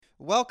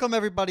Welcome,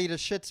 everybody, to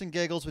Shits and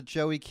Giggles with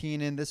Joey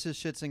Keenan. This is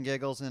Shits and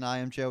Giggles, and I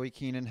am Joey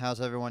Keenan. How's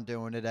everyone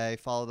doing today?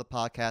 Follow the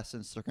podcast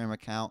Instagram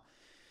account.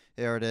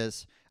 There it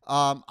is.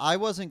 I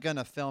wasn't going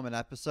to film an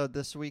episode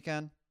this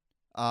weekend.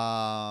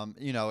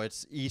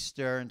 It's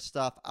Easter and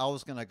stuff. I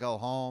was going to go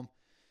home,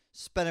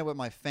 spend it with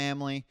my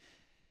family.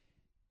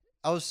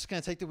 I was just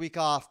going to take the week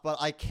off, but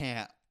I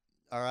can't.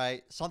 All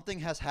right?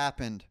 Something has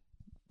happened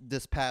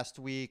this past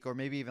week or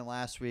maybe even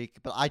last week,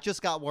 but I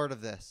just got word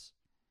of this.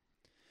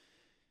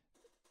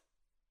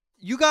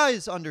 You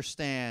guys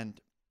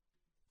understand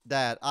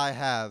that I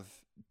have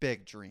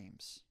big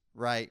dreams,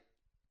 right?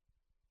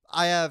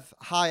 I have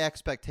high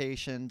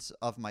expectations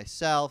of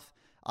myself.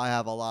 I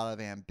have a lot of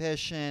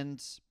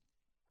ambitions.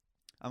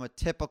 I'm a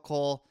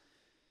typical,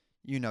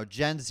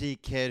 Gen Z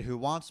kid who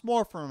wants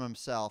more from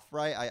himself,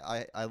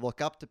 right? I look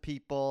up to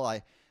people.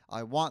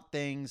 I want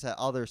things that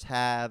others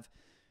have,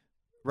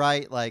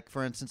 right? Like,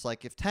 for instance,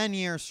 like if 10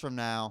 years from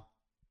now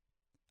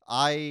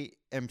I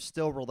am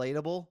still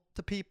relatable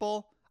to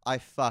people, I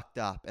fucked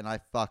up, and I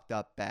fucked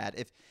up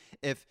bad.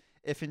 If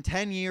in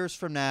 10 years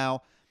from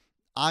now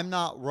I'm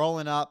not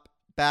rolling up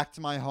back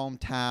to my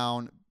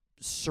hometown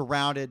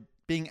surrounded,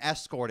 being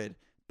escorted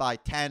by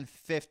 10,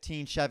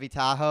 15 Chevy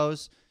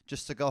Tahoes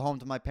just to go home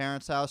to my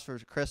parents' house for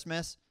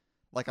Christmas,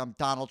 like I'm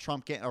Donald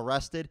Trump getting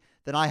arrested,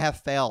 then I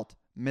have failed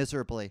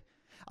miserably.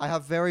 I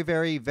have very,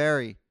 very,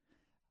 very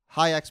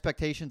high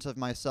expectations of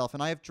myself,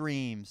 and I have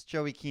dreams.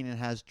 Joey Keenan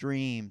has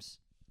dreams.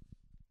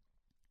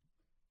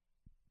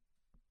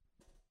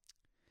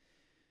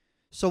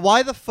 So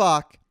why the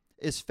fuck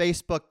is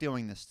Facebook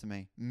doing this to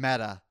me?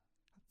 Meta.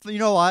 You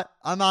know what?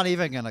 I'm not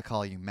even going to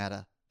call you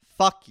Meta.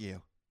 Fuck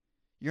you.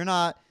 You're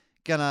not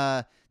going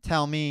to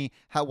tell me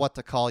what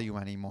to call you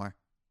anymore.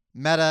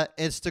 Meta,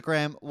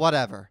 Instagram,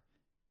 whatever.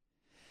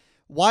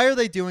 Why are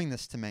they doing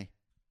this to me?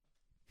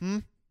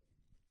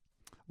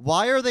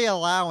 Why are they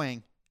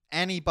allowing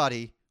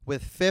anybody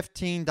with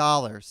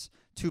 $15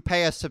 to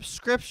pay a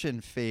subscription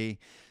fee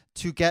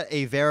to get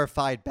a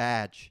verified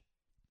badge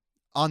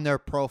on their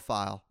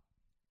profile?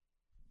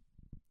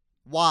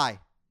 Why?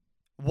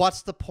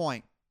 What's the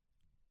point?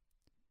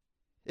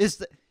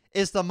 Is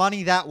the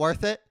money that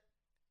worth it?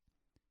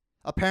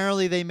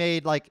 Apparently they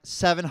made like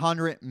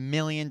 $700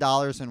 million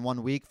in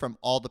 1 week from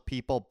all the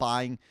people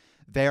buying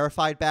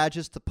verified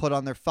badges to put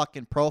on their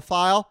fucking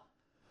profile.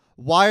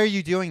 Why are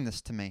you doing this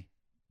to me?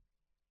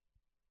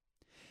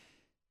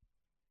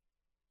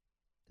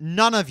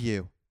 None of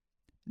you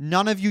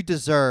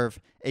deserve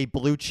a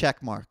blue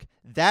check mark.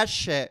 That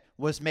shit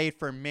was made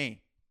for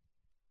me.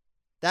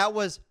 That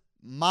was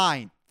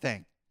my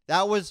thing.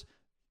 That was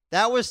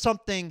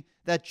something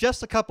that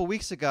just a couple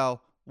weeks ago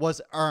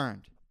was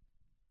earned.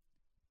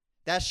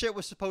 That shit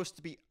was supposed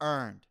to be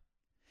earned.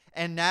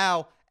 And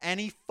now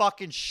any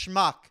fucking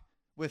schmuck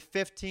with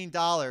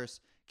 $15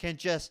 can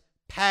just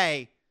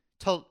pay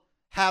to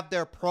have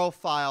their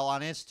profile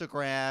on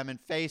Instagram and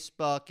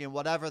Facebook and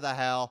whatever the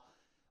hell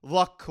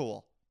look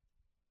cool.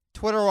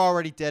 Twitter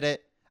already did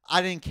it.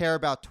 I didn't care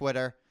about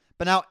Twitter.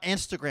 But now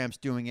Instagram's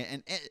doing it.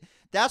 And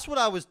that's what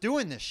I was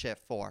doing this shit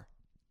for.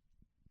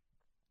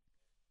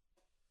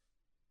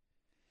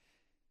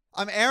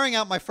 I'm airing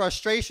out my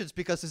frustrations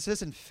because this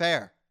isn't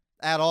fair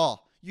at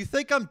all. You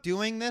think I'm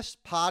doing this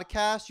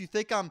podcast? You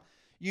think I'm,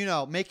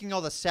 making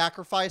all the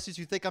sacrifices?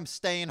 You think I'm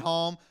staying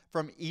home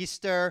from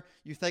Easter?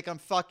 You think I'm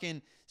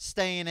fucking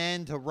staying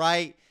in to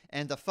write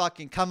and to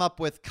fucking come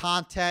up with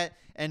content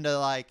and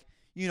to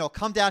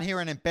come down here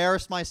and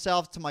embarrass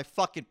myself to my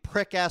fucking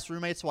prick-ass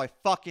roommates who I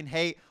fucking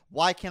hate?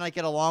 Why can't I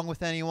get along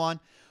with anyone?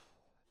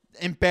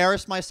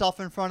 Embarrass myself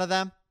in front of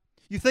them?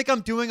 You think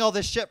I'm doing all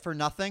this shit for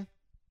nothing?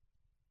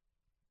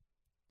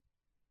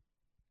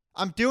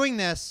 I'm doing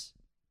this,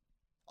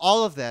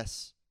 all of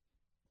this,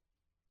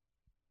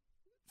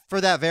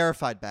 for that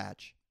verified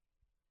badge.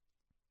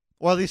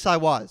 Or at least I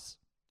was.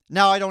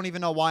 Now I don't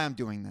even know why I'm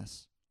doing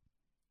this.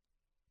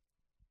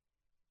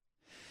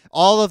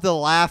 All of the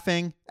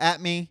laughing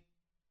at me.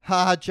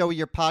 Ha, Joey,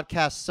 your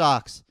podcast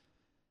sucks.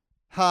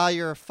 Ha,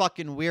 you're a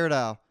fucking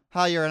weirdo.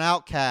 Ha, you're an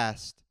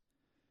outcast.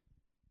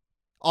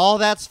 All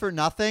that's for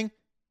nothing?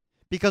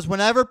 Because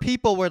whenever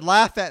people would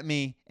laugh at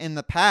me in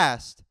the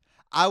past,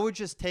 I would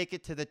just take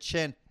it to the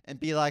chin and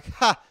be like,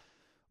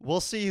 we'll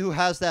see who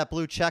has that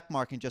blue check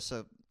mark in just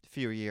a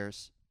few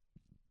years.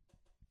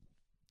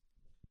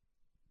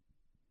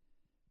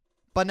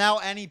 But now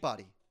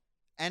anybody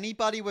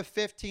with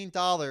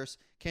 $15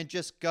 can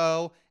just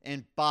go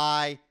and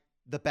buy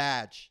the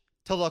badge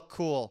to look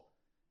cool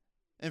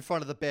in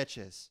front of the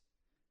bitches.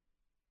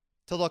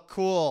 To look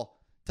cool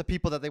to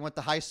people that they went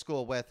to high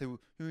school with who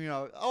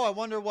I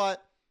wonder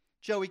what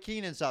Joey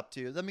Keenan's up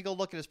to. Let me go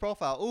look at his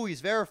profile. Ooh, he's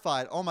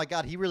verified. Oh my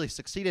God, he really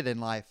succeeded in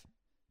life.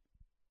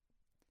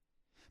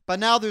 But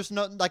now there's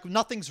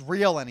nothing's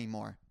real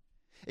anymore.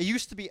 It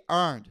used to be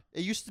earned.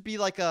 It used to be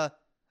like a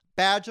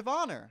badge of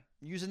honor.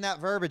 Using that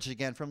verbiage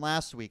again from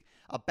last week.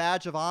 A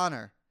badge of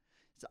honor.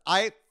 So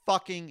I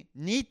fucking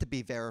need to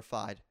be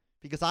verified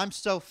because I'm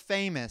so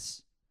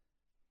famous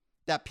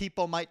that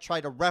people might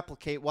try to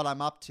replicate what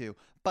I'm up to.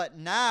 But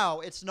now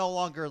it's no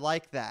longer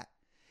like that.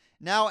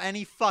 Now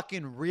any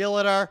fucking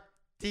realtor,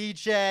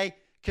 DJ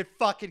could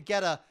fucking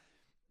get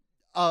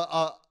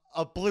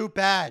a blue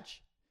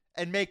badge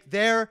and make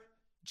their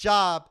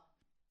job,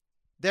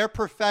 their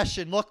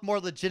profession look more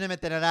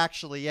legitimate than it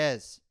actually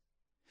is.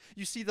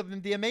 You see,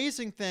 the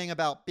amazing thing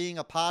about being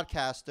a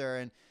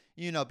podcaster and,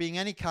 you know, being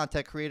any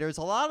content creator is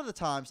a lot of the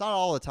times, not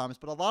all the times,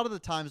 but a lot of the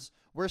times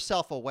we're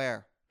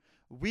self-aware.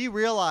 We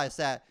realize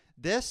that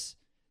this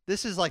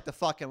is like the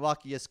fucking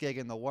luckiest gig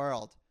in the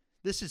world.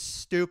 This is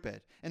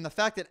stupid. And the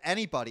fact that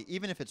anybody,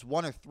 even if it's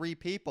 1 or 3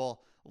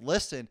 people,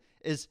 listen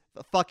is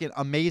fucking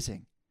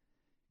amazing.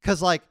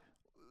 Because, like,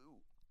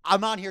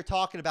 I'm on here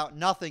talking about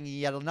nothing, and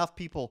yet enough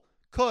people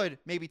could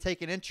maybe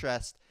take an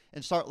interest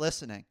and start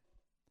listening,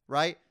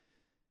 right?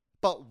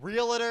 But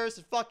realtors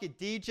and fucking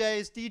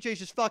DJs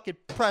just fucking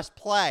press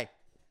play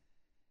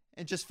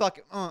and just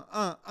fucking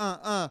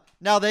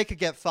Now they could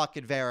get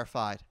fucking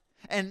verified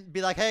and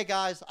be like, hey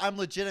guys, I'm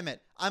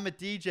legitimate. I'm a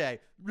DJ.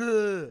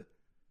 Ugh.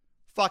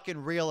 Fucking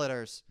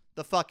realtors,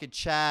 the fucking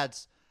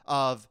chads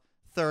of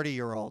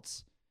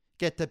 30-year-olds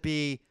get to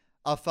be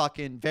a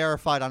fucking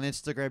verified on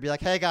Instagram. Be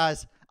like, hey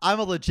guys, I'm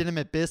a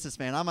legitimate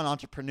businessman. I'm an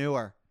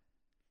entrepreneur.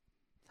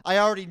 I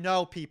already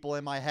know people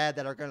in my head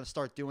that are going to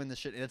start doing this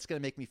shit, and it's going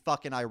to make me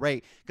fucking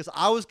irate because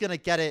I was going to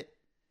get it.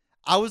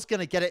 I was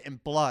going to get it in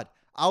blood.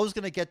 I was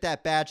going to get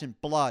that badge in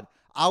blood.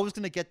 I was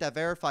going to get that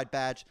verified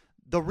badge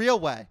the real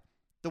way,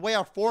 the way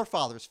our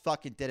forefathers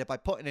fucking did it, by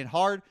putting in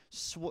heart,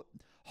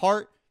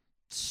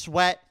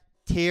 sweat,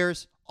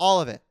 tears,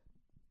 all of it.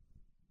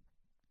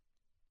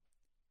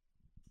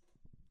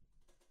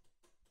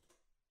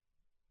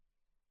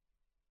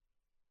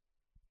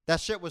 That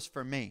shit was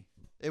for me.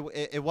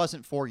 It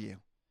wasn't for you.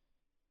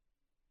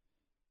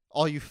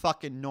 All you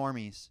fucking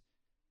normies.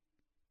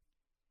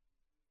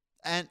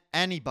 And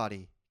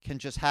anybody can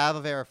just have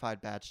a verified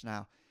badge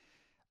now.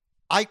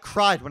 I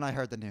cried when I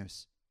heard the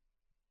news.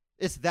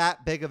 It's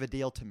that big of a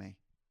deal to me.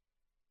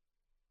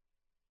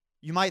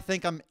 You might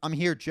think I'm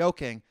here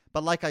joking,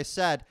 but like I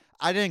said,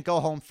 I didn't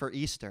go home for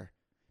Easter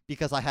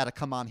because I had to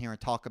come on here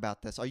and talk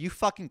about this. Are you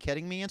fucking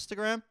kidding me,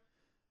 Instagram?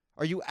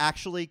 Are you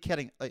actually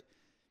kidding? Like,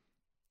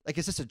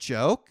 is this a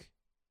joke?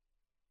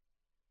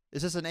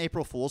 Is this an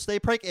April Fool's Day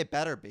prank? It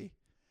better be.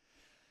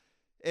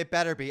 It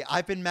better be.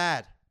 I've been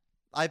mad.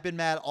 I've been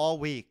mad all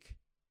week.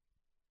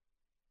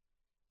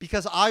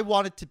 Because I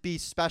wanted to be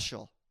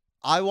special.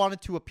 I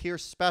wanted to appear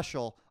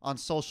special on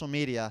social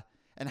media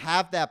and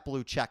have that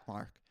blue check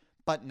mark.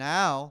 But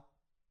now,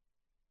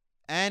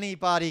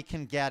 anybody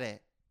can get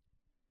it.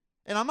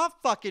 And I'm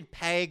not fucking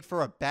paying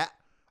for a bet.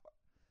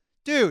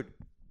 Dude,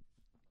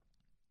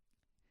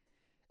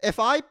 if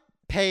I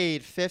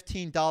paid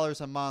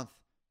 $15 a month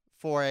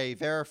for a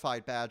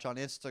verified badge on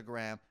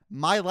Instagram,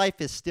 my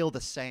life is still the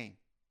same.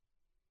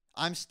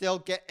 I'm still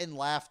getting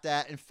laughed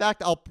at. In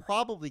fact, I'll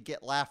probably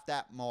get laughed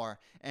at more.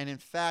 And in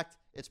fact,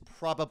 it's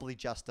probably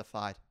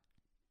justified.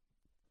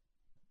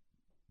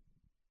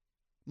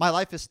 My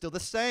life is still the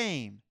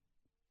same.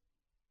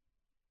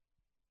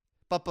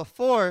 But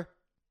before,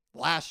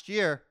 last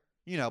year,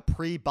 you know,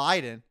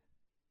 pre-Biden,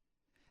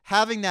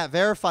 having that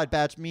verified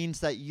badge means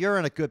that you're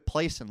in a good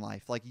place in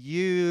life. Like,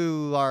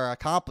 you are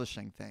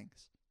accomplishing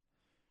things.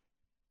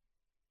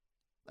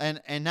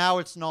 And now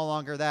it's no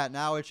longer that.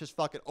 Now it's just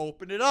fucking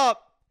open it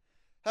up.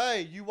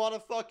 Hey, you want a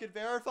fucking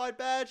verified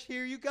badge?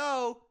 Here you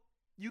go.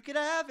 You can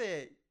have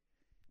it.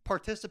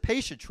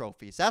 Participation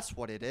trophies. That's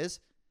what it is.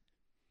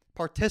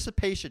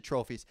 Participation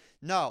trophies.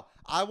 No,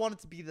 I want it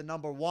to be the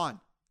number one.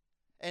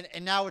 And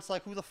now it's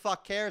like, who the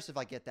fuck cares if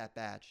I get that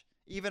badge?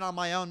 Even on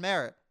my own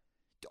merit.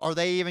 Are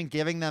they even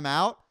giving them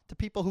out to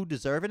people who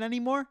deserve it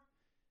anymore?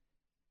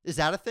 Is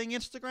that a thing,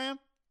 Instagram?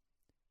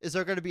 Is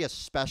there going to be a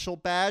special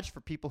badge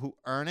for people who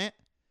earn it?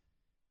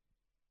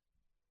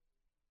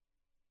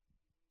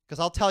 Because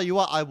I'll tell you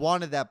what, I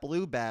wanted that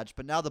blue badge,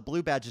 but now the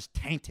blue badge is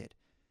tainted.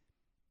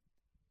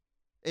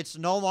 It's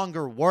no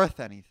longer worth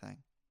anything.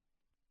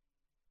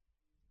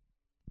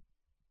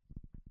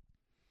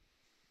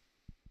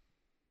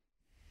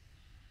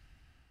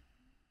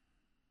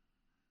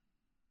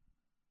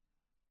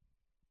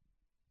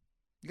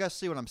 You guys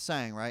see what I'm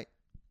saying, right?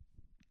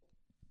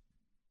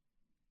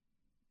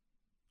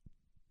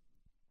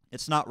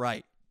 It's not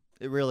right.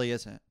 It really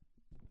isn't.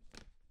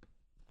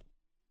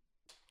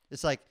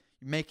 It's like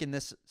making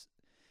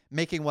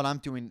what I'm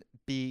doing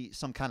be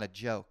some kind of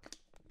joke.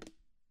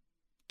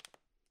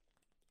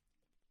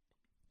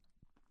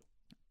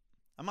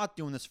 I'm not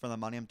doing this for the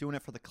money. I'm doing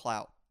it for the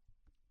clout.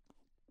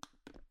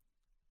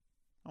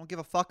 I don't give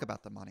a fuck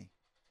about the money.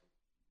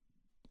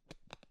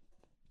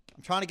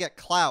 I'm trying to get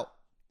clout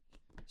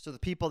so the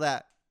people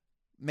that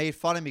made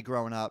fun of me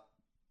growing up,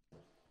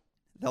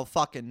 they'll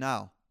fucking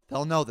know.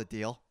 They'll know the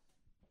deal.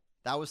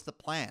 That was the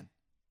plan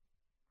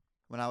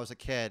when I was a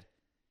kid,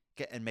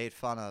 getting made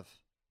fun of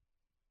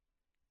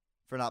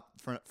for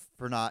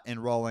not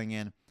enrolling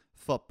in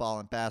football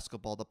and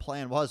basketball. The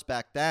plan was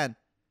back then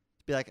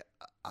to be like,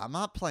 I'm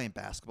not playing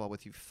basketball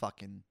with you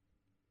fucking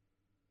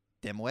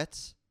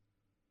dimwits.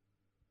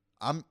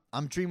 I'm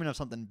dreaming of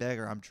something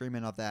bigger. I'm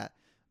dreaming of that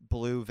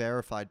blue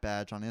verified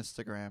badge on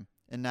Instagram.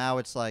 And now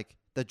it's like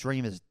the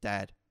dream is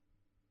dead.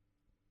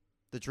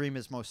 The dream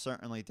is most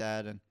certainly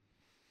dead. And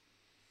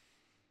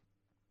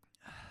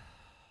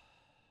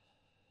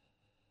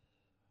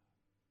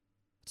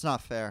it's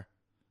not fair.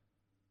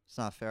 It's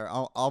not fair.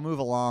 I'll move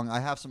along. I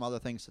have some other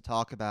things to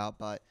talk about,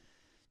 but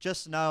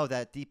just know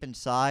that deep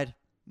inside,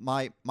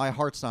 my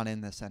heart's not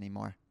in this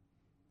anymore.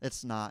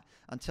 It's not.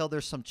 Until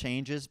there's some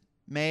changes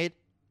made,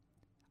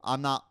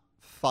 I'm not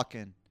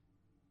fucking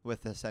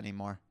with this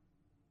anymore.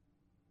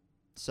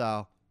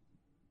 So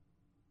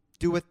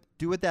do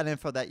with that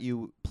info that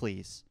you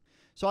please.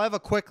 So I have a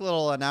quick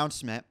little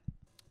announcement.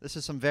 This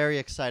is some very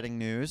exciting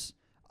news.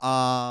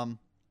 So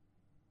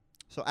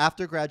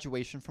after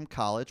graduation from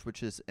college,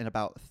 which is in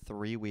about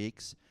 3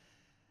 weeks,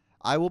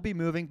 I will be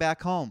moving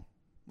back home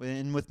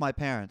with my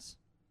parents.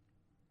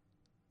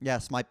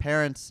 Yes, my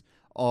parents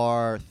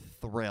are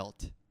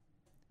thrilled.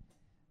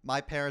 My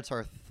parents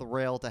are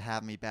thrilled to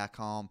have me back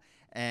home.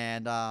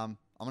 And I'm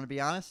going to be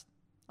honest,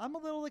 I'm a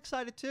little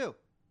excited too.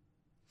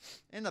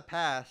 In the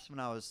past, when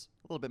I was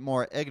a little bit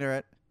more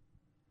ignorant,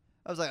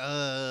 I was like,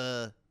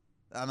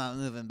 I'm not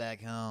moving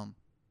back home.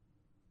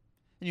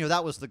 And,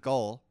 that was the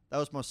goal. That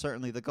was most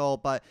certainly the goal.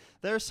 But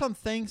there are some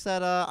things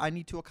that I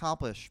need to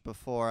accomplish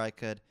before I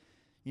could,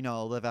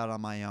 live out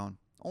on my own.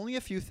 Only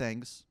a few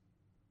things.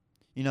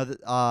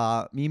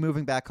 Me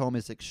moving back home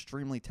is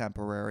extremely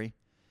temporary.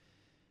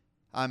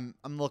 I'm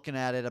looking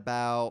at it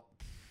about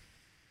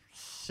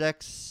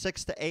 6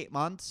 to 8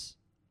 months.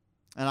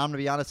 And I'm going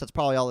to be honest, that's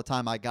probably all the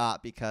time I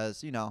got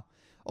because,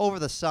 over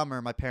the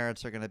summer, my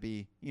parents are going to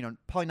be,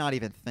 probably not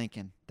even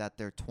thinking that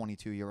their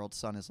 22-year-old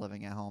son is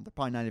living at home. They're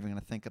probably not even going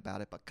to think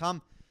about it. But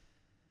come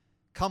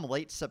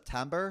late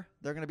September,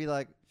 they're going to be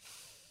like,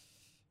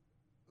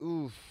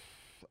 oof.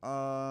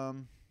 So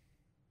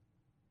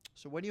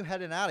when are you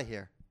heading out of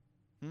here?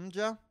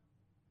 Joe?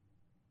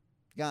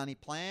 You got any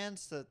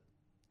plans to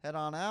head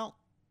on out?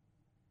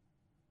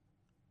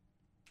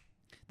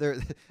 They're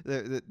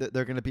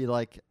going to be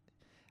like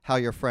how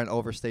your friend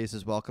overstays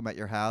his welcome at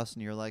your house,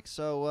 and you're like,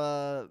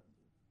 so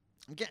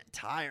I'm getting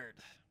tired.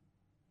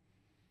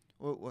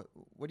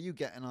 What are you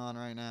getting on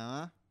right now,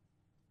 huh?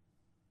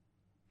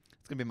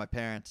 It's going to be my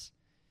parents.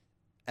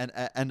 And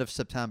end of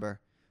September.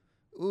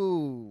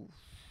 Ooh.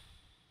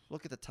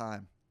 Look at the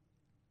time.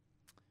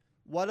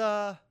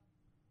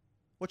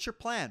 What's your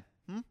plan?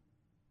 And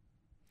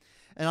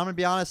I'm going to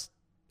be honest,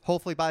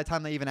 hopefully by the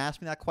time they even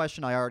ask me that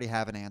question, I already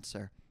have an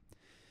answer.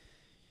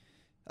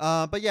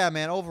 But yeah,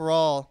 man,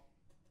 overall,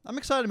 I'm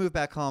excited to move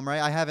back home,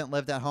 right? I haven't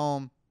lived at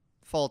home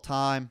full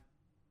time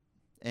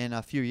in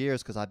a few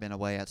years because I've been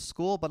away at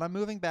school, but I'm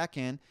moving back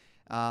in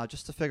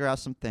just to figure out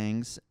some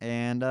things.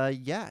 And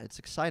yeah, it's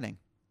exciting.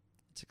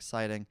 It's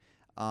exciting.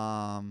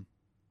 Tell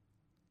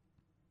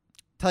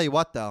you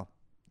what, though.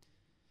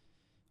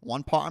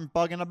 One part I'm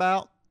bugging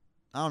about,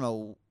 I don't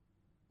know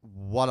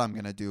what I'm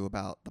going to do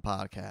about the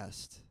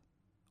podcast.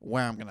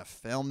 Where I'm going to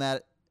film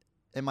that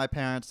in my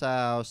parents'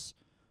 house.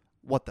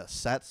 What the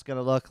set's going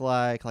to look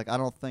like. Like, I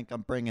don't think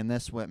I'm bringing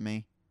this with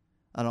me.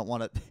 I don't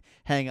want to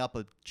hang up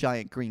a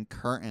giant green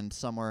curtain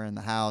somewhere in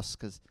the house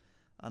because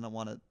I don't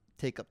want to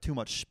take up too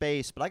much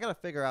space. But I got to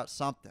figure out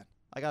something.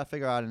 I got to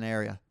figure out an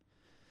area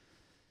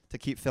to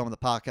keep filming the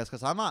podcast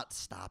because I'm not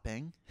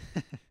stopping.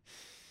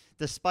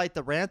 Despite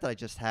the rant that I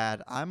just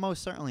had, I'm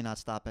most certainly not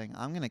stopping.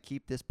 I'm going to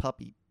keep this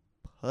puppy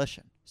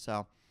pushing.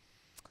 So,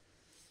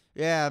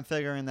 yeah, I'm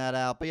figuring that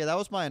out. But yeah, that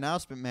was my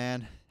announcement,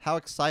 man. How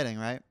exciting,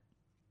 right?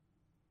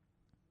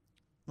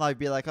 Might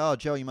be like, oh,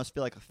 Joe, you must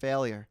feel like a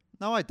failure.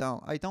 No, I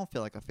don't. I don't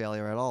feel like a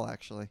failure at all,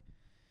 actually.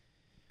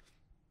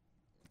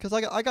 Because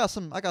I got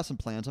some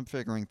plans. I'm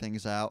figuring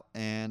things out,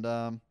 and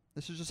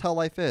this is just how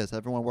life is.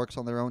 Everyone works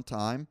on their own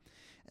time,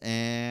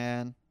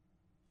 and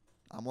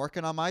I'm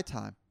working on my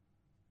time.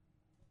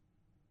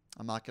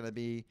 I'm not gonna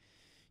be,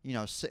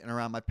 sitting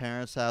around my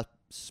parents' house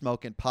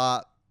smoking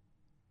pot,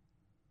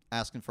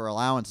 asking for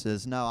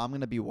allowances. No, I'm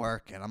gonna be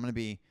working. I'm gonna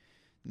be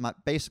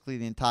basically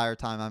the entire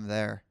time I'm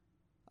there.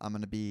 I'm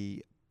gonna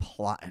be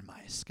plotting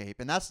my escape,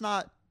 and that's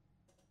not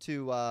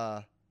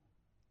to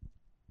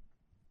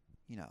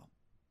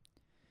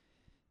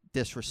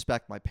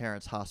disrespect my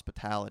parents'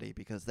 hospitality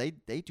because they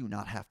do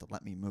not have to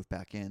let me move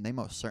back in. They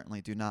most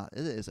certainly do not.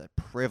 It is a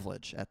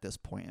privilege at this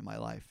point in my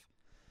life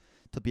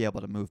to be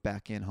able to move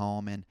back in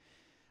home, and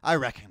I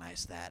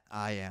recognize that.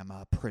 I am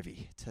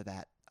privy to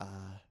that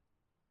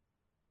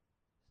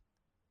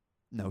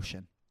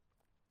notion.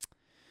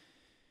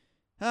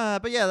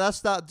 But yeah,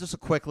 that's not just a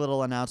quick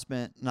little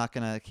announcement. Not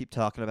going to keep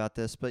talking about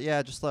this. But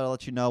yeah, just to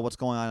let you know what's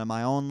going on in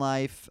my own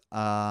life.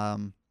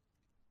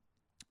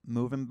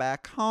 Moving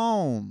back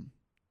home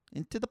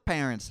into the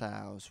parents'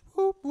 house.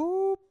 Whoop,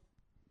 whoop.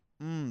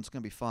 It's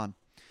going to be fun.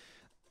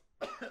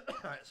 All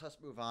right, so let's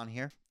move on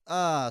here.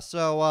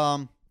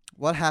 So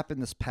what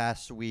happened this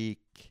past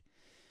week?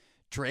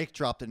 Drake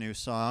dropped a new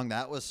song.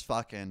 That was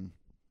fucking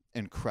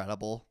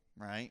incredible,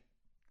 right?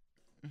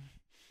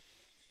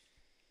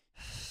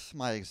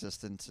 My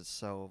existence is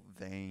so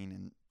vain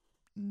and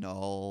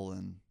null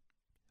and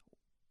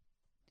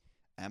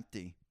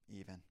empty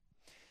even.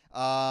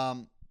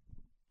 Um,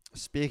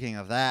 Speaking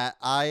of that,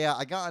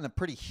 I got in a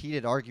pretty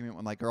heated argument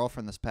with my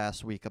girlfriend this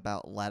past week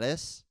about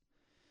lettuce,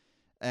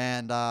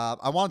 and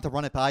I wanted to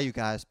run it by you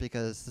guys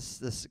because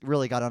this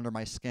really got under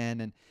my skin,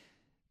 and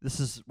this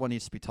is what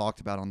needs to be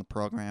talked about on the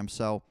program.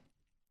 So,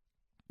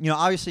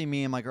 obviously,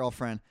 me and my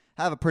girlfriend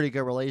have a pretty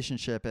good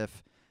relationship.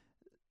 If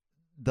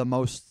the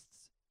most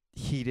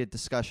heated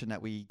discussion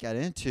that we get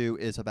into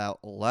is about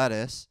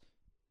lettuce,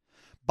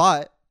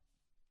 but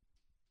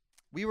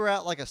we were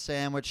at like a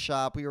sandwich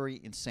shop. We were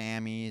eating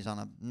Sammy's on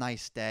a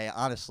nice day.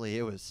 Honestly,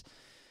 it was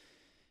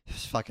a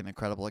fucking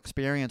incredible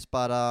experience.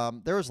 But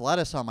there was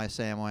lettuce on my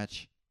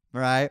sandwich,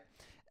 right?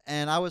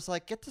 And I was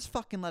like, get this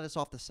fucking lettuce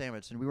off the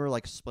sandwich. And we were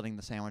like splitting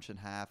the sandwich in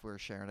half. We were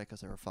sharing it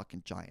because they were a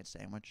fucking giant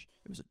sandwich.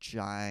 It was a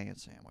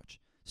giant sandwich.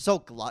 So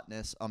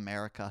gluttonous,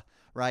 America,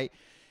 right?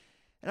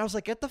 And I was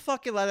like, get the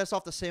fucking lettuce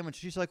off the sandwich.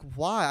 She's like,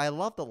 why? I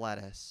love the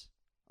lettuce.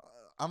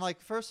 I'm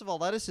like, first of all,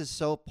 lettuce is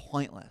so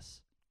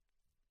pointless.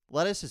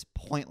 Lettuce is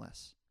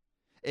pointless.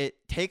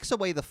 It takes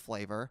away the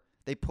flavor.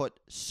 They put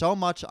so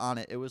much on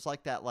it. It was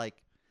like that,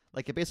 like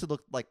it basically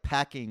looked like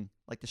packing,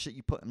 like the shit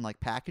you put in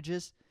like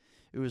packages.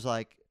 It was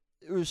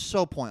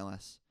so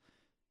pointless.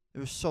 It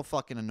was so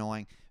fucking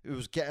annoying. It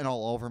was getting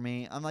all over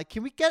me. I'm like,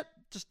 can we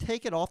just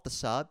take it off the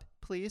sub,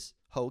 please,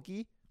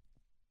 hoagie?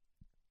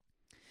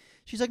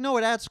 She's like, no,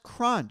 it adds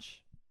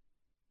crunch.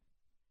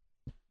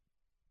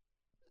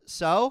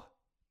 So,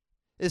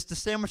 is the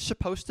sandwich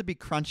supposed to be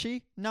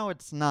crunchy? No,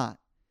 it's not.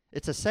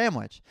 It's a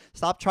sandwich.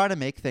 Stop trying to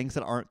make things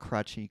that aren't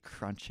crunchy.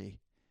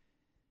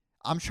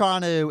 I'm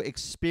trying to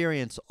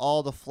experience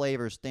all the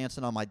flavors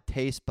dancing on my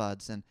taste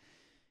buds, and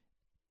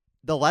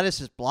the lettuce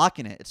is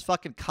blocking it. It's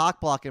fucking cock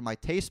blocking my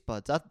taste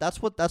buds.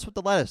 That's what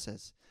the lettuce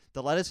is.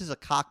 The lettuce is a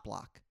cock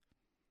block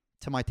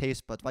to my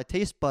taste buds. My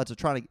taste buds are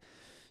trying to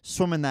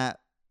swim in that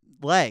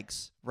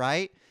legs,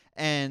 right?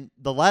 And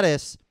the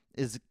lettuce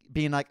is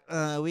being like,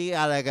 we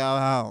gotta go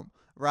home,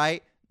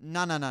 right?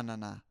 No.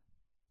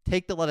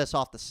 Take the lettuce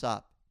off the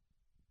sub.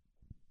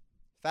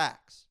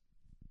 Facts.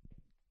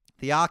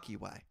 The Aki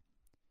way.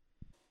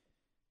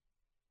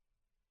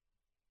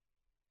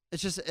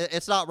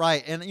 It's not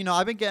right. And,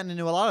 I've been getting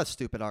into a lot of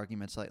stupid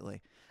arguments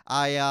lately.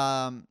 All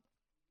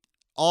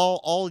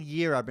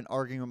year I've been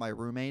arguing with my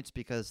roommates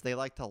because they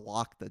like to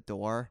lock the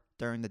door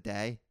during the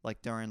day.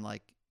 Like during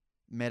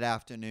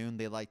mid-afternoon,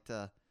 they like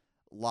to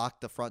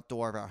lock the front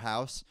door of our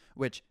house,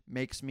 which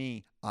makes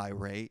me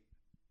irate.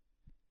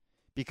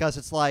 Because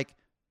it's like,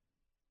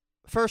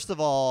 first of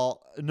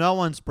all, no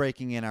one's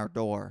breaking in our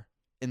door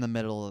in the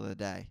middle of the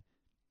day.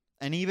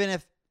 And even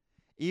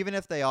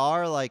if they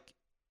are, like,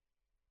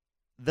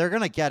 they're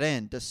going to get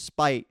in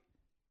despite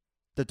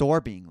the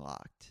door being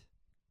locked.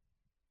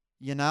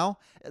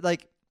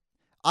 Like,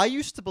 I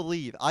used to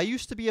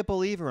be a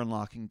believer in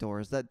locking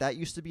doors. That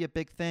used to be a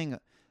big thing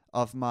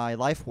of my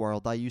life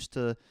world. I used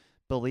to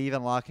believe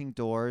in locking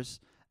doors,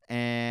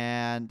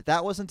 and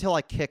that was until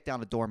I kicked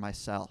down a door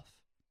myself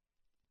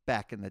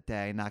back in the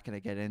day. Not going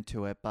to get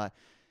into it, but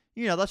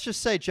let's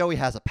just say Joey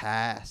has a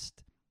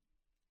past.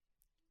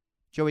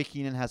 Joey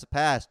Keenan has a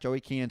past. Joey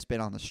Keenan's been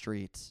on the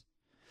streets.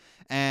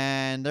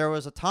 And there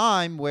was a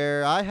time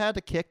where I had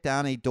to kick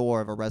down a door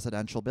of a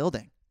residential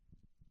building.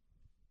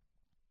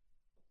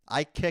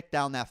 I kicked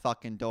down that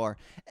fucking door.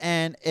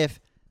 And if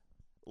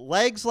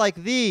legs like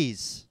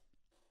these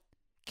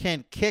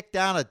can kick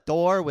down a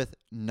door with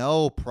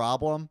no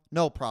problem,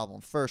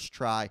 first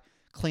try,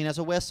 clean as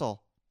a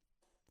whistle,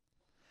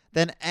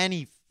 then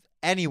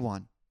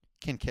anyone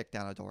can kick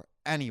down a door.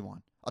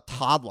 Anyone. A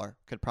toddler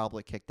could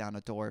probably kick down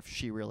a door if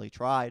she really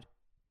tried.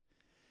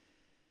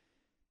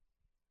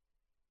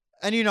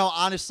 And,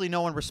 honestly,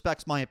 no one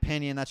respects my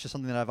opinion. That's just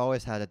something that I've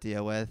always had to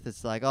deal with.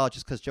 It's like, oh,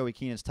 just because Joey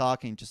Keenan's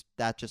talking,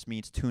 that just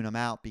means tune him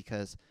out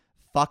because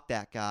fuck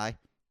that guy.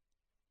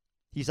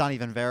 He's not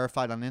even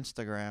verified on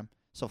Instagram,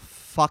 so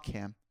fuck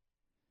him.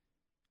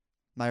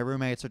 My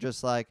roommates are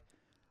just like,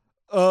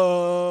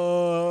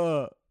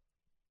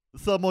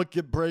 someone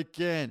could break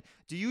in.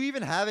 Do you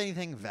even have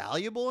anything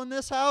valuable in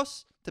this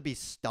house to be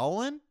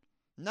stolen?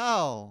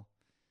 No.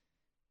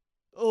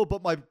 Oh,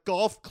 but my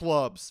golf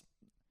clubs.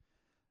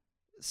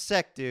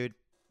 Sick, dude.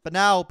 But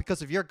now,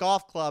 because of your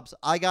golf clubs,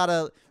 I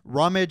gotta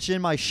rummage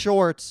in my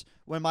shorts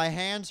when my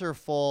hands are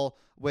full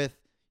with,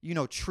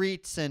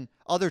 treats and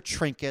other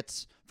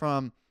trinkets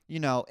from,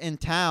 in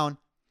town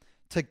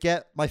to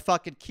get my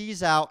fucking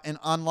keys out and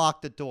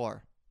unlock the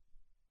door.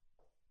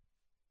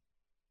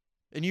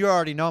 And you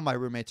already know my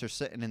roommates are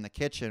sitting in the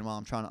kitchen while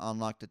I'm trying to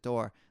unlock the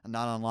door and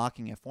not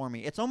unlocking it for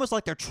me. It's almost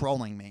like they're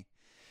trolling me.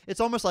 It's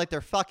almost like they're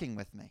fucking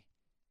with me.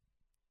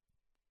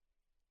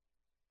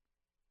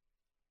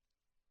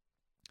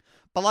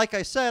 But like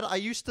I said, I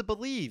used to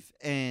believe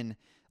in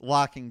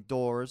locking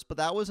doors, but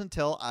that was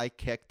until I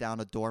kicked down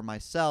a door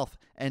myself.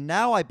 And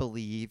now I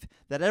believe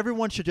that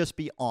everyone should just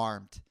be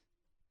armed.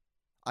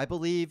 I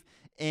believe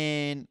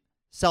in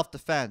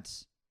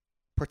self-defense,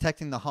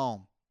 protecting the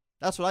home.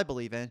 That's what I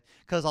believe in.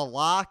 Because a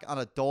lock on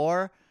a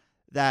door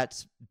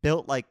that's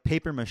built like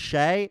paper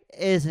mache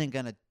isn't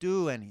going to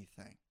do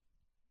anything.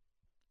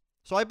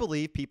 So I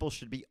believe people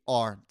should be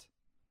armed.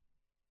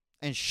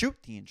 and shoot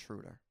the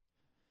intruder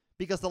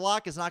because the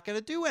lock is not going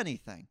to do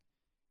anything.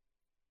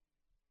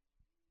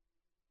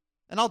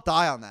 And I'll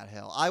die on that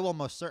hill. I will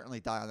most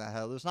certainly die on that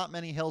hill. There's not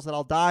many hills that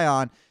I'll die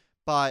on,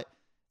 but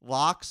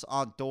locks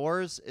on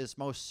doors is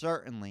most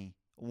certainly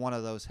one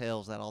of those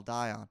hills that I'll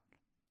die on.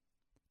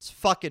 It's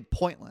fucking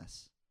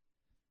pointless.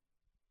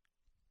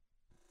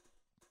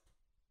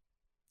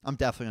 I'm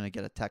definitely going to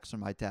get a text from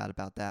my dad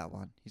about that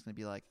one. He's going to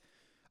be like,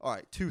 all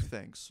right, 2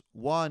 things.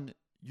 1,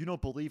 you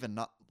don't believe in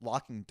not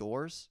locking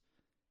doors?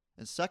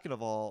 And second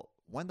of all,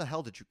 when the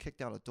hell did you kick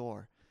down a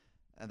door?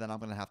 And then I'm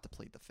going to have to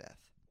plead the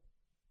 5th.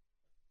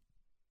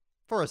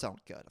 For his own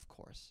good, of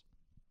course.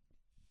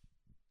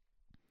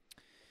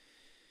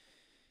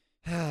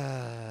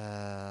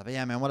 But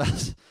yeah, man, what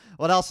else?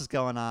 What else is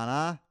going on,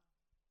 huh?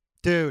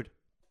 Dude,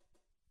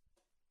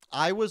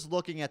 I was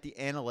looking at the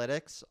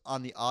analytics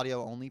on the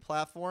audio-only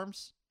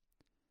platforms.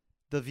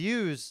 The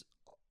views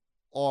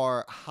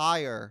are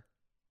higher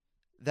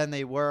than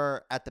they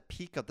were at the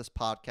peak of this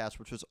podcast,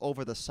 which was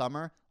over the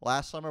summer,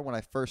 last summer when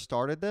I first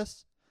started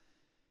this.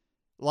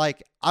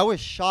 Like, I was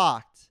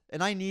shocked,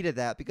 and I needed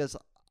that because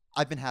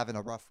I've been having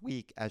a rough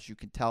week, as you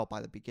can tell by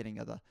the beginning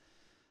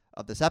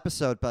of this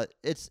episode, but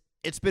it's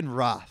been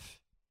rough.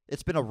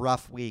 It's been a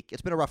rough week.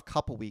 It's been a rough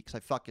couple weeks.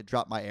 I fucking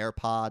dropped my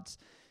AirPods,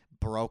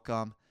 broke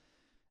them,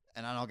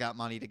 and I don't got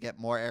money to get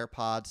more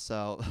AirPods,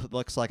 so it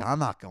looks like I'm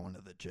not going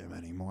to the gym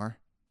anymore.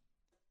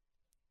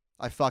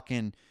 I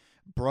fucking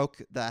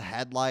broke the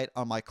headlight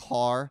on my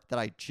car that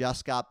I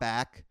just got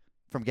back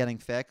from getting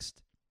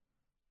fixed.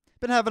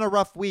 Been having a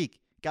rough week.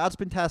 God's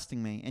been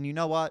testing me, and you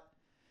know what?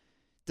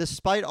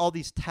 Despite all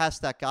these tests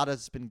that God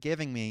has been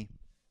giving me,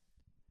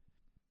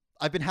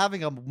 I've been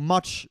having a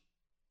much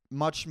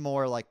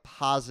more like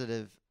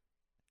positive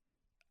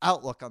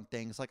outlook on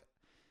things. Like,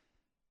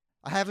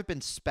 I haven't been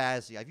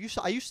spazzy.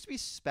 I used to be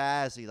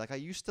spazzy. Like, I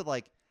used to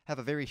like have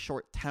a very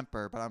short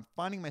temper, but I'm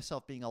finding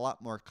myself being a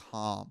lot more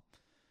calm.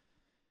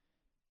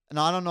 And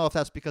I don't know if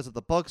that's because of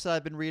the books that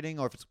I've been reading,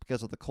 or if it's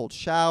because of the cold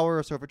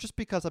showers, or if it's just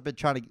because I've been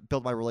trying to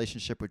build my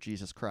relationship with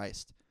Jesus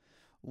Christ.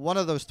 One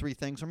of those 3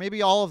 things, or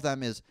maybe all of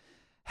them, is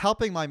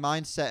helping my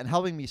mindset and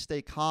helping me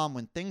stay calm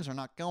when things are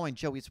not going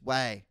Joey's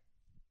way.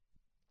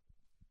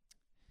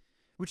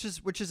 Which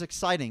is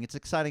exciting. It's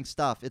exciting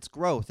stuff. It's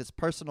growth. It's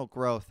personal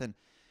growth. And,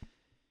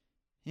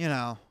 you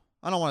know,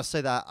 I don't want to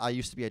say that I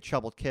used to be a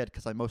troubled kid,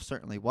 because I most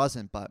certainly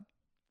wasn't, but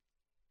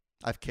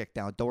I've kicked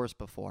down doors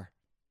before.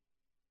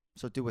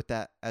 So do with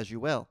that as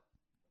you will.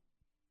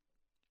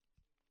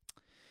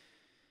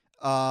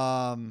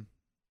 But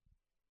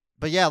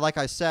yeah, like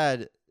I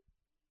said,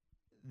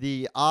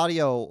 the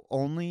audio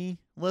only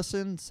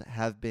listens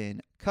have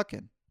been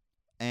cooking.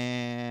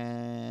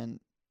 And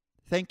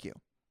thank you.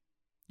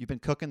 You've been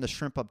cooking the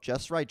shrimp up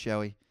just right,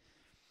 Joey.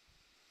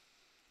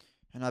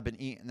 And I've been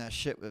eating that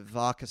shit with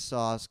vodka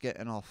sauce,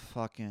 getting all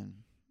fucking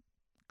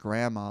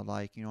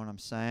grandma-like, you know what I'm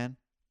saying?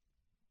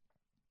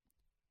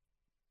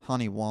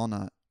 Honey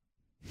walnut.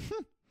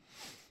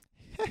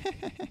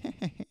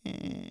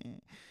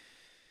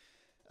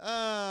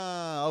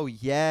 Oh,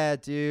 yeah,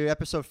 dude.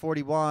 Episode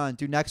 41.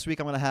 Dude, next week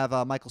I'm going to have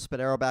Michael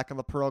Spadaro back on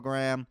the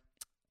program.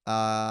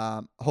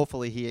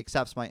 Hopefully he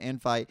accepts my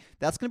invite.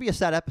 That's going to be a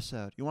sad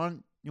episode. You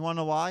want to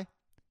know why?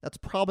 That's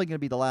probably going to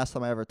be the last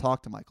time I ever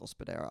talk to Michael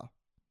Spadaro.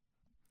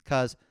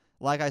 Because,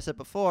 like I said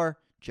before,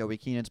 Joey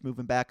Keenan's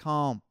moving back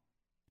home.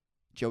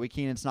 Joey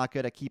Keenan's not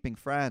good at keeping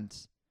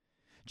friends.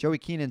 Joey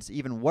Keenan's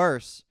even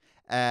worse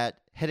at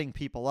hitting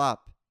people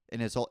up in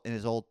his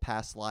old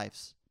past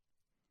lives.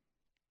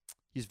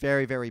 He's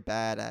very, very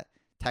bad at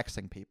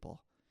texting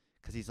people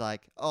because he's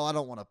like, oh, I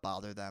don't want to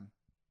bother them.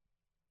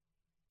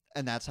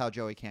 And that's how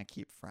Joey can't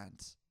keep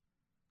friends.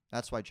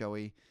 That's why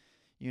Joey,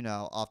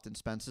 often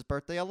spends his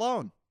birthday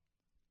alone.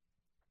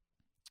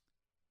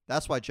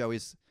 That's why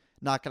Joey's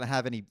not going to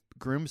have any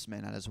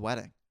groomsmen at his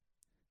wedding.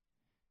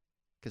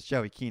 Because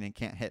Joey Keenan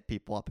can't hit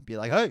people up and be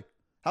like, hey,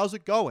 how's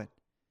it going?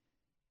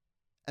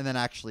 And then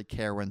actually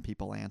care when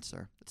people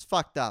answer. It's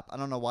fucked up. I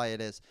don't know why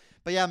it is.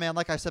 But yeah, man,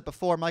 like I said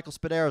before, Michael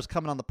Spadaro is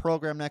coming on the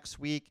program next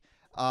week.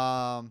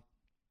 Probably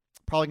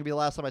going to be the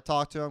last time I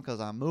talk to him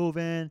because I'm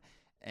moving.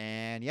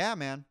 And yeah,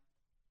 man.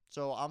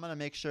 So I'm going to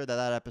make sure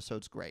that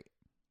episode's great.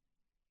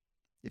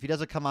 If he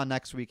doesn't come on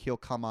next week, he'll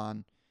come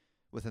on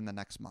within the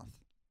next month.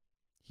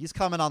 He's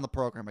coming on the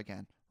program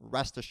again.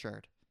 Rest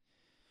assured.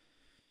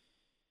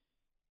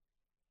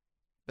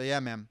 But yeah,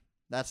 man,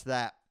 that's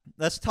that.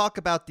 Let's talk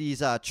about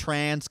these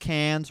trans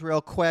cans real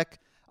quick.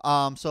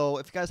 So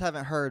if you guys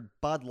haven't heard,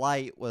 Bud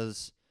Light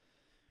was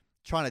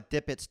trying to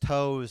dip its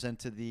toes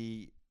into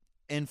the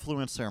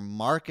influencer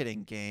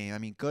marketing game. I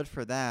mean, good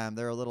for them.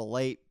 They're a little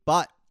late,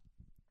 but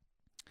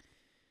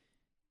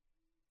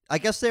I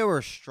guess they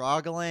were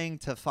struggling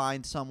to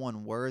find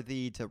someone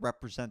worthy to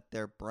represent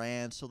their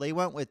brand. So they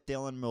went with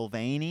Dylan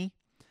Mulvaney.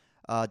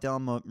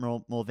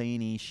 Dylan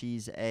Mulvaney,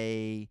 she's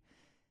a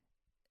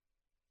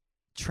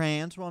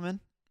trans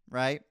woman,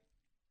 right?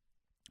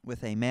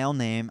 With a male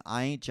name.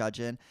 I ain't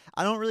judging.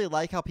 I don't really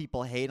like how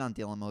people hate on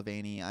Dylan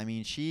Mulvaney. I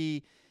mean,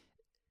 she's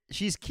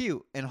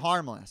cute and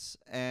harmless,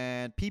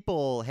 and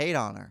people hate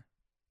on her.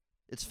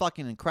 It's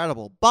fucking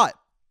incredible. But,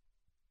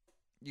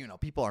 you know,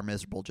 people are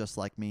miserable just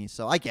like me,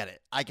 so I get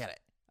it. I get it.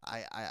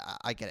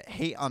 I get it.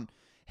 Hate on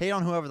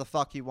whoever the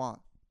fuck you want.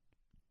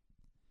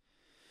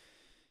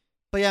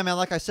 But yeah, man,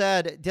 like I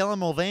said, Dylan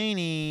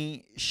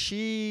Mulvaney,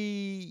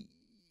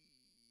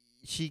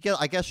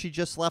 I guess she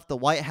just left the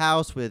White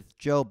House with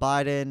Joe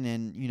Biden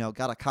and, you know,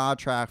 got a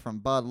contract from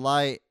Bud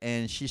Light,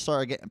 and she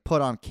started getting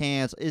put on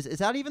cans. Is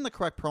that even the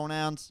correct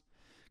pronouns?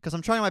 Because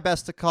I'm trying my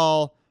best to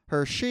call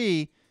her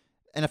she,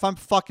 and if I'm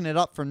fucking it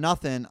up for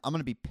nothing, I'm going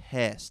to be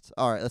pissed.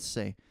 All right, let's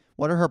see.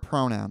 What are her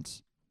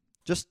pronouns?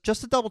 Just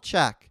to double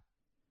check.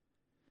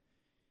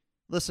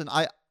 Listen,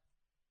 I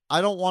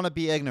don't want to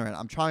be ignorant.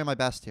 I'm trying my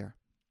best here.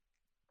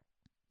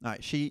 All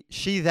right, she,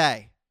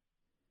 they.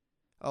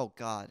 Oh,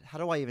 God. How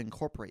do I even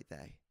incorporate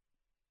they?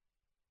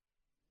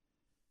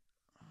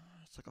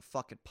 It's like a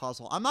fucking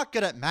puzzle. I'm not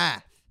good at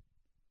math.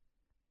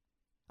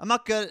 I'm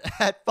not good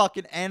at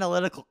fucking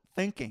analytical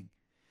thinking.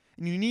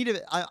 And you need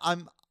to...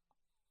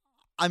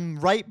 I'm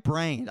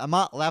right-brained. I'm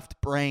not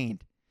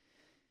left-brained.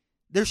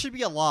 There should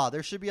be a law.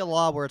 There should be a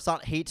law where it's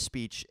not hate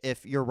speech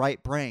if you're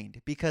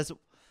right-brained. Because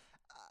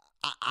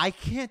I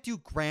can't do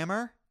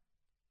grammar.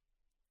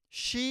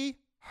 She,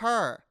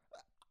 her.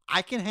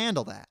 I can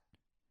handle that.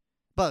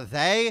 But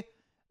they,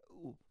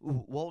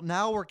 well,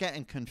 now we're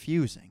getting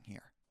confusing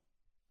here.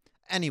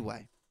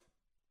 Anyway.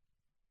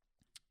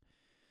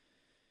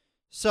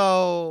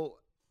 So,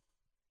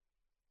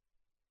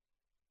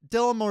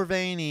 Dylan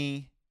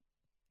Mulvaney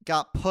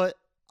got put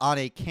on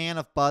a can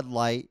of Bud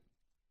Light.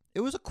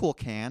 It was a cool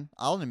can,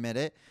 I'll admit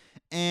it.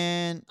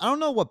 And I don't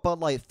know what Bud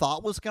Light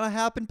thought was going to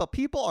happen, but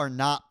people are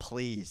not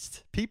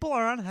pleased. People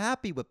are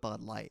unhappy with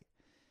Bud Light.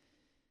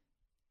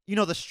 You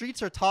know, the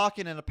streets are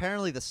talking, and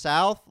apparently the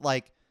South,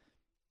 like,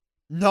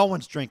 no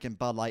one's drinking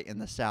Bud Light in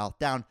the South,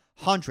 down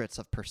hundreds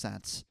of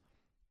 %.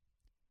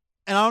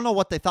 And I don't know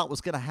what they thought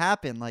was going to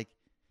happen. Like,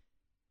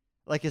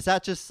 is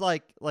that just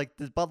like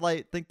did Bud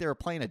Light think they were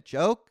playing a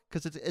joke?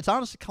 Because it's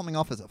honestly coming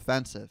off as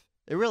offensive.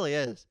 It really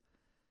is.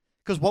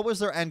 Because what was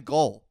their end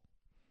goal?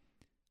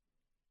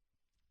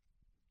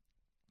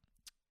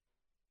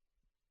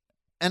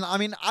 And I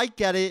mean, I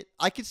get it.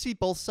 I can see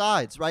both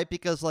sides, right?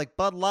 Because like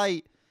Bud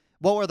Light,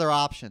 what were their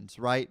options,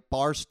 right?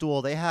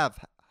 Barstool, they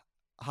have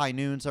High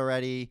Noons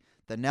already.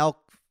 The Nelk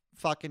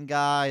fucking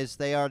guys,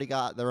 they already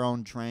got their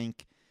own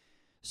drink.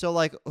 So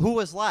like, who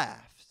was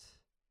left?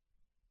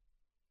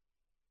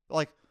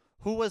 Like,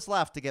 who was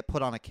left to get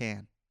put on a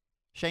can?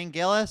 Shane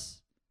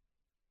Gillis?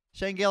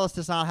 Shane Gillis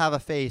does not have a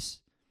face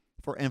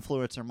for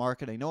influencer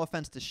marketing. No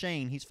offense to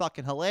Shane. He's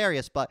fucking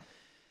hilarious, but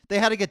they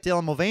had to get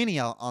Dylan Mulvaney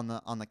out on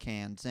the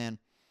cans, and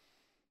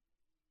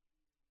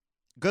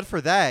good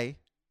for they.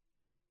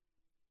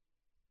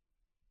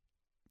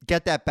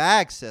 Get that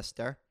bag,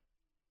 sister.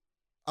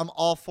 I'm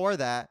all for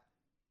that.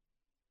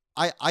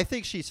 I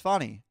think she's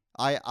funny.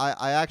 I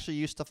actually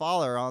used to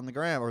follow her on the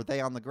gram, or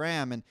they on the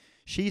gram, and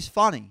she's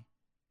funny.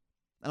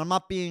 And I'm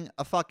not being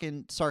a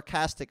fucking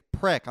sarcastic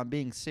prick. I'm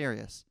being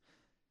serious.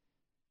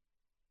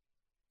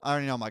 I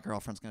already know my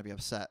girlfriend's going to be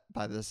upset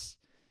by this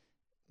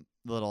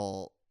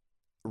little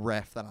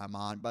riff that I'm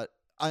on, but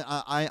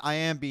I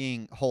am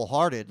being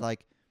wholehearted.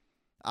 Like,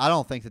 I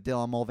don't think the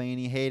Dylan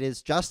Mulvaney hate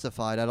is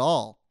justified at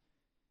all.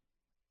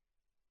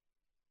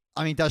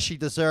 I mean, does she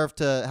deserve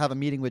to have a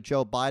meeting with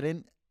Joe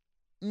Biden?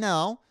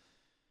 No.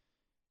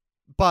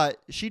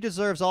 But she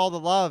deserves all the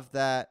love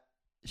that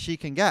she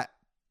can get.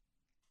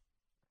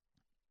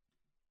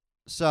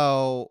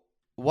 So,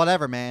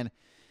 whatever, man.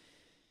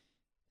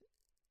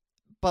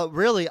 But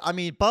really, I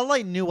mean, Bud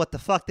Light knew what the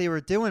fuck they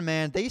were doing,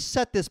 man. They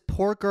set this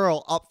poor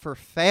girl up for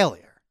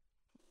failure.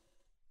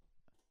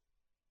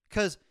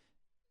 Because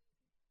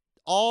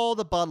all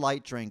the Bud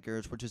Light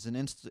drinkers, which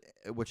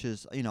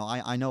is, you know,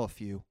 I know a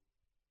few,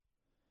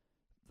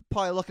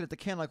 probably looking at the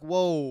can like,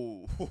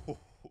 whoa,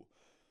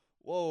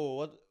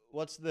 whoa,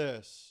 what's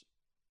this?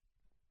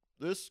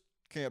 This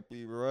can't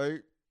be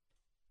right.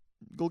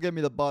 Go get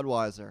me the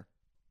Budweiser.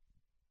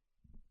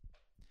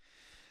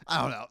 I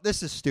don't know.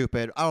 This is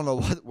stupid. I don't know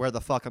where the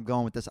fuck I'm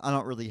going with this. I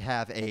don't really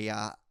have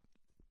a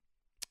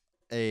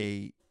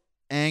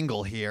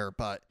angle here,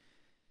 but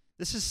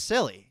this is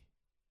silly.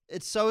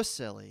 It's so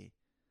silly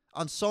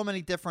on so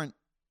many different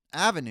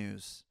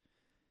avenues.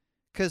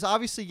 Because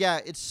obviously, yeah,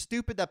 it's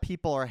stupid that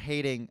people are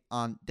hating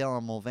on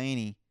Dylan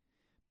Mulvaney,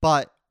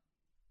 but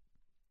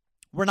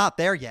we're not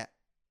there yet,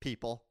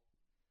 people.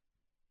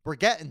 We're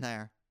getting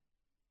there.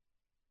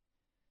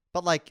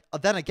 But, like,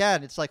 then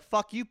again, it's like,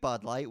 fuck you,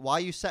 Bud Light. Why are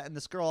you setting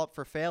this girl up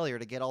for failure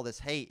to get all this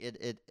hate?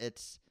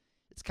 It's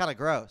kind of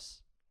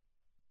gross.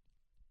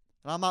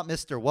 And I'm not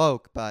Mr.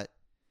 Woke, but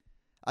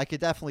I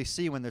could definitely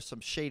see when there's some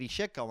shady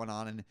shit going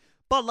on. And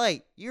Bud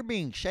Light, you're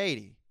being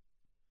shady.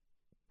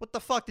 What the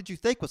fuck did you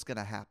think was going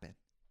to happen?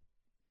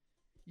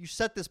 You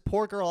set this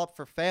poor girl up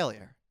for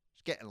failure.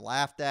 She's getting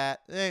laughed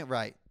at. It ain't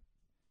right.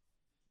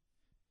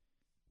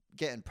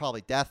 Getting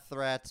probably death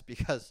threats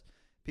because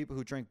people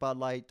who drink Bud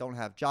Light don't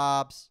have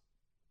jobs.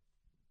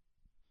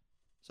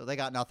 So they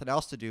got nothing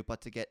else to do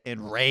but to get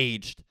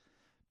enraged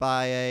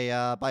by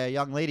a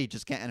young lady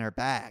just getting her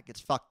bag.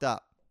 It's fucked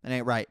up. It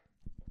ain't right.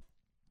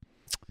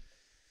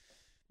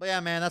 But yeah,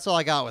 man, that's all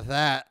I got with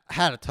that. I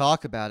had to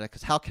talk about it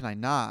because how can I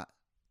not?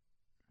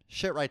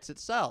 Shit writes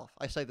itself.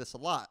 I say this a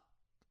lot.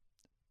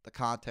 The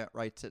content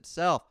writes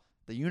itself.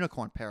 The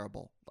unicorn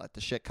parable. Let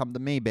the shit come to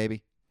me,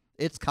 baby.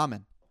 It's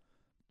coming.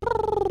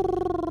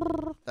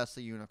 That's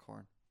the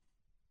unicorn.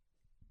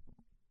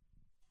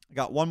 I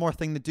got one more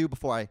thing to do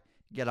before I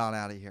get on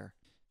out of here.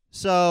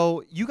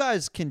 So you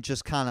guys can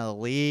just kind of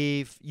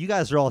leave. You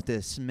guys are all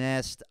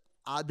dismissed.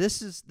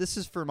 This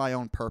is for my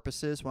own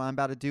purposes. What I'm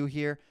about to do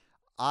here.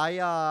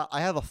 I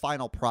have a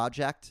final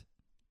project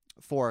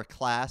for a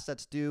class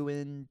that's due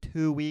in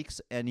 2 weeks,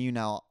 and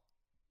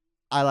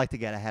I like to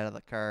get ahead of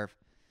the curve.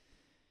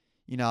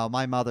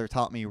 My mother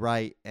taught me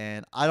right,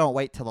 and I don't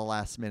wait till the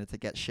last minute to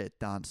get shit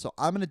done. So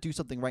I'm gonna do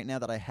something right now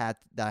that I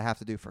have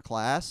to do for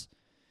class.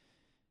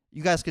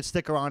 You guys could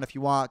stick around if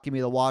you want. Give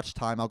me the watch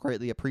time. I'll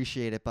greatly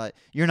appreciate it, but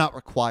you're not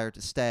required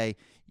to stay.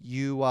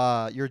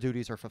 Your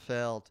duties are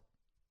fulfilled.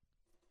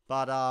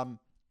 But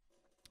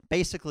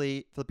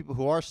basically, for the people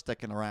who are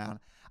sticking around,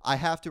 I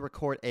have to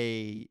record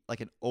an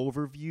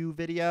overview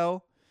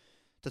video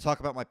to talk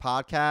about my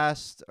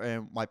podcast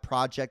and my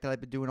project that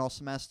I've been doing all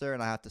semester,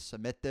 and I have to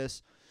submit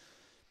this.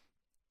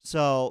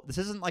 So this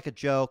isn't like a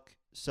joke.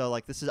 So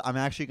I'm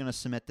actually going to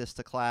submit this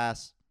to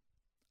class.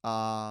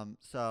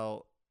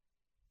 So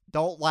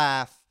don't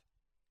laugh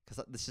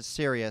because this is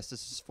serious.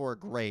 This is for a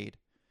grade.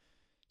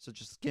 So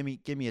just give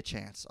me a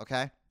chance,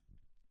 okay?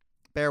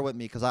 Bear with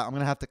me because I'm going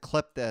to have to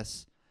clip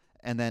this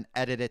and then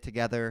edit it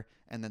together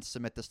and then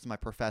submit this to my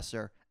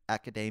professor,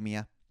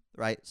 academia,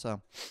 right? So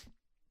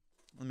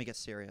let me get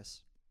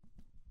serious.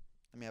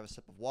 Let me have a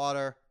sip of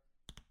water.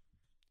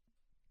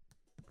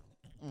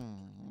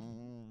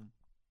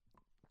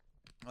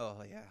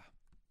 Oh, yeah.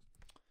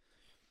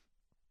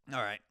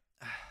 All right.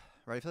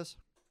 Ready for this?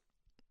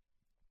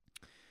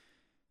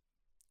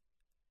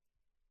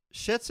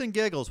 Shits and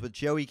Giggles with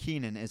Joey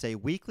Keenan is a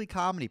weekly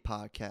comedy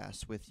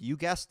podcast with, you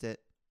guessed it,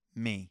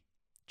 me,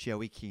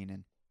 Joey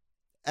Keenan.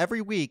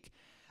 Every week,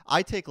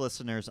 I take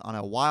listeners on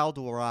a wild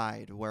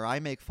ride where I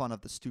make fun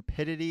of the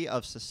stupidity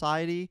of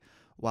society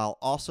while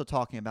also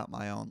talking about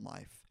my own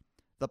life.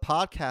 The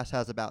podcast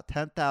has about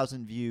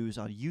 10,000 views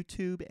on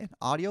YouTube and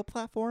audio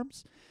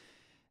platforms.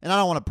 And I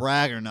don't want to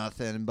brag or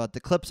nothing, but the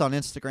clips on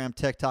Instagram,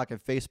 TikTok,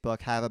 and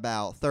Facebook have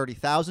about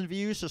 30,000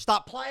 views, so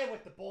stop playing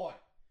with the boy.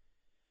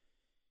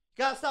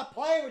 You gotta stop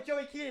playing with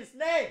Joey Keenan's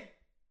name.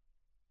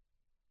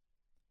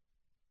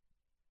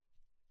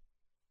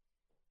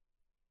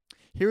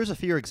 Here's a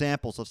few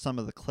examples of some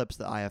of the clips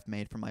that I have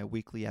made for my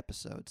weekly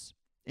episodes.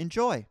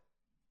 Enjoy.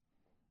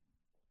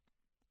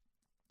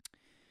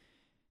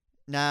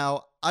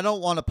 Now, I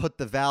don't want to put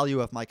the value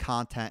of my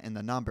content in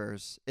the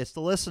numbers. It's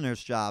the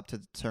listener's job to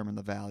determine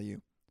the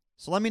value.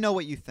 So let me know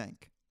what you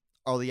think.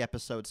 Are the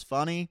episodes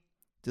funny?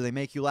 Do they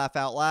make you laugh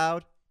out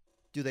loud?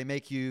 Do they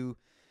make you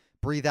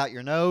breathe out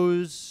your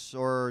nose?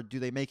 Or do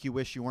they make you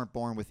wish you weren't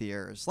born with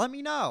ears? Let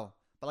me know.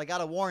 But I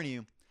gotta warn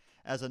you,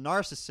 as a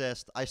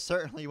narcissist, I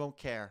certainly won't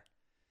care.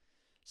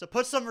 So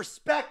put some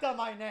respect on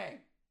my name.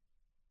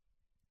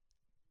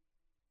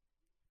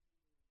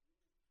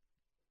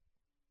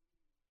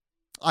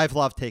 I've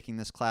loved taking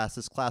this class.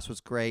 This class was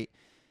great.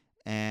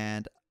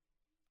 And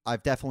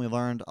I've definitely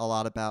learned a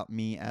lot about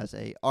me as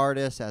an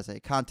artist, as a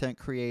content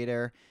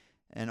creator,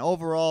 and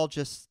overall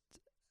just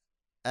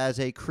as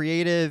a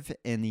creative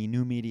in the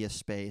new media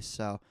space.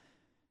 So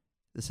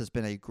this has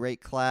been a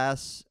great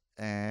class,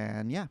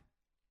 and yeah,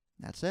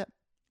 that's it.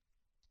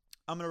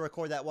 I'm going to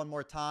record that one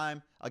more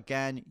time.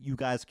 Again, you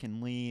guys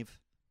can leave.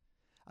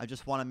 I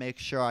just want to make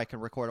sure I can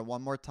record it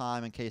one more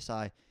time in case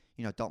I,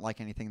 don't like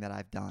anything that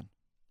I've done.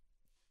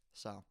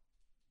 So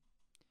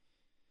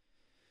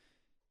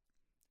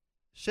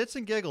Shits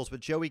and Giggles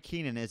with Joey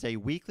Keenan is a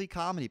weekly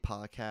comedy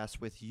podcast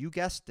with, you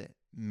guessed it,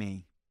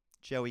 me,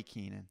 Joey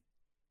Keenan.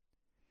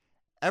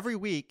 Every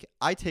week,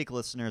 I take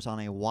listeners on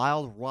a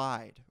wild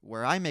ride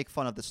where I make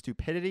fun of the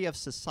stupidity of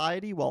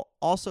society while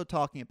also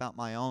talking about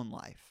my own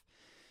life.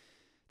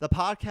 The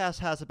podcast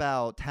has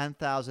about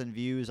 10,000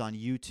 views on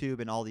YouTube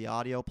and all the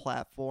audio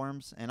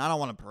platforms, and I don't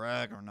want to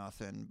brag or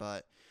nothing,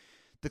 but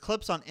the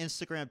clips on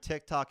Instagram,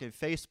 TikTok, and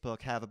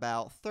Facebook have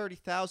about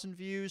 30,000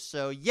 views,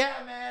 so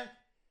yeah, man,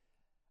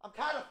 I'm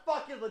kind of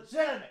fucking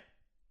legitimate.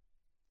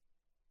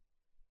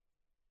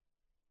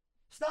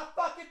 Stop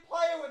fucking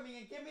playing with me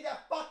and give me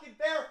that fucking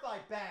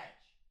verified badge.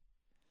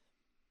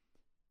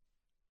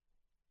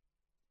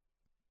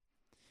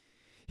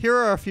 Here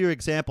are a few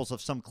examples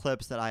of some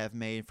clips that I have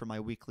made for my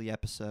weekly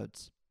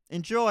episodes.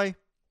 Enjoy.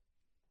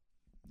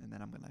 And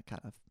then I'm going to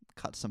kind of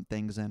cut some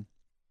things in.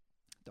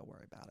 Don't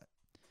worry about it.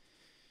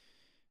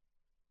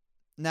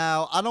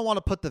 Now, I don't want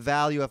to put the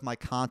value of my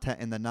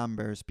content in the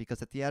numbers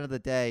because at the end of the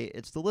day,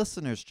 it's the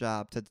listener's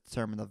job to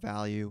determine the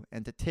value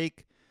and to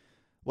take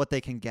what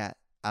they can get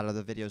out of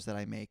the videos that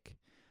I make.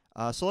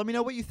 So let me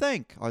know what you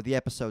think. Are the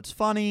episodes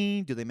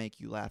funny? Do they make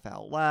you laugh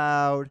out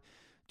loud?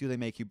 Do they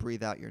make you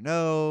breathe out your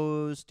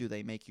nose? Do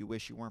they make you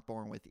wish you weren't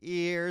born with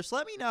ears?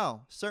 Let me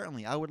know.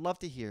 Certainly, I would love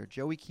to hear.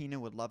 Joey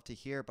Keenan would love to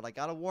hear, but I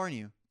got to warn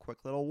you.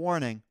 Quick little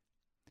warning.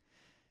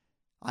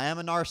 I am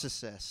a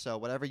narcissist, so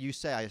whatever you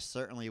say, I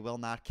certainly will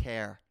not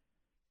care.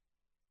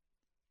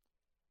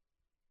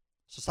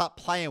 So stop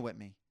playing with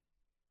me.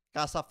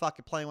 Gotta stop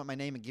fucking playing with my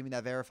name and give me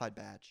that verified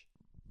badge.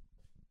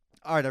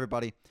 All right,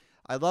 everybody.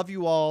 I love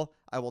you all.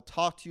 I will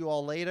talk to you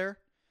all later.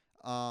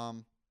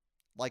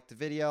 Like the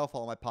video.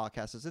 Follow my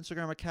podcast's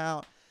Instagram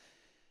account.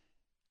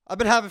 I've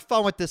been having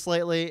fun with this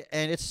lately,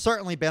 and it's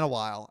certainly been a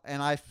while.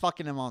 And I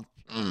fucking am on.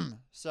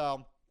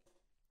 So,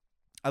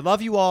 I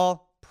love you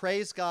all.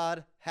 Praise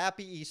God.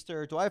 Happy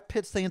Easter. Do I have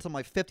pit stains on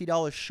my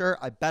 $50 shirt?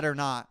 I better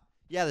not.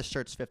 Yeah, this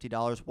shirt's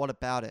 $50. What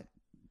about it?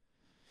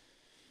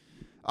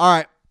 All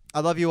right. I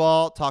love you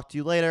all. Talk to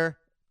you later.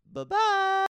 Bye-bye.